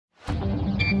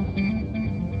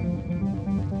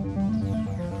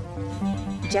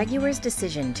Jaguar's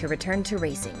decision to return to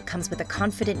racing comes with a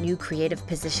confident new creative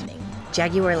positioning,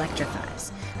 Jaguar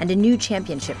electrifies, and a new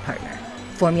championship partner,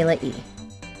 Formula E.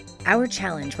 Our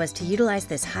challenge was to utilize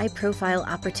this high-profile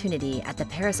opportunity at the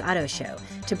Paris Auto Show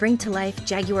to bring to life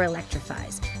Jaguar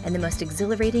electrifies in the most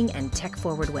exhilarating and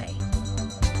tech-forward way.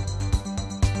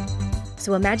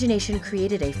 So imagination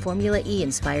created a Formula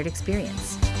E-inspired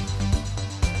experience.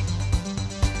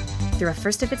 Through a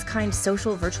first-of-its-kind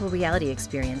social virtual reality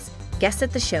experience, guests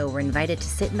at the show were invited to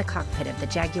sit in the cockpit of the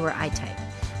Jaguar I-Type,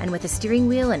 and with a steering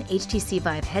wheel and HTC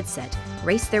Vive headset,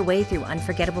 race their way through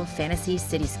unforgettable fantasy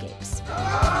cityscapes.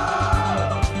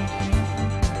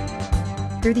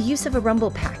 Through the use of a rumble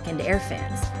pack and air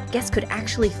fans, guests could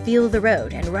actually feel the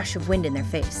road and rush of wind in their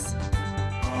face.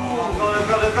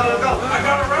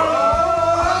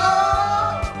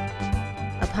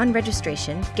 Upon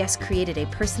registration, guests created a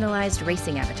personalized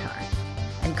racing avatar,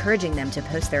 encouraging them to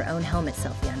post their own helmet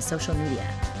selfie on social media,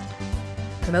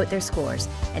 promote their scores,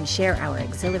 and share our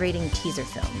exhilarating teaser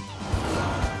film.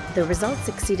 The results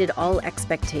exceeded all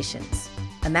expectations.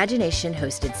 Imagination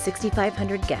hosted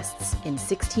 6,500 guests in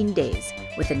 16 days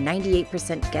with a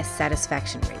 98% guest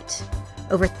satisfaction rate.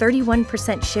 Over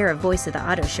 31% share of voice of the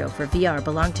auto show for VR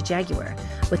belonged to Jaguar,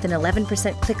 with an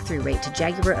 11% click-through rate to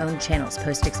Jaguar-owned channels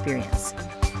post-experience.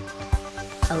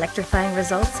 Electrifying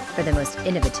results for the most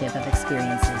innovative of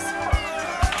experiences.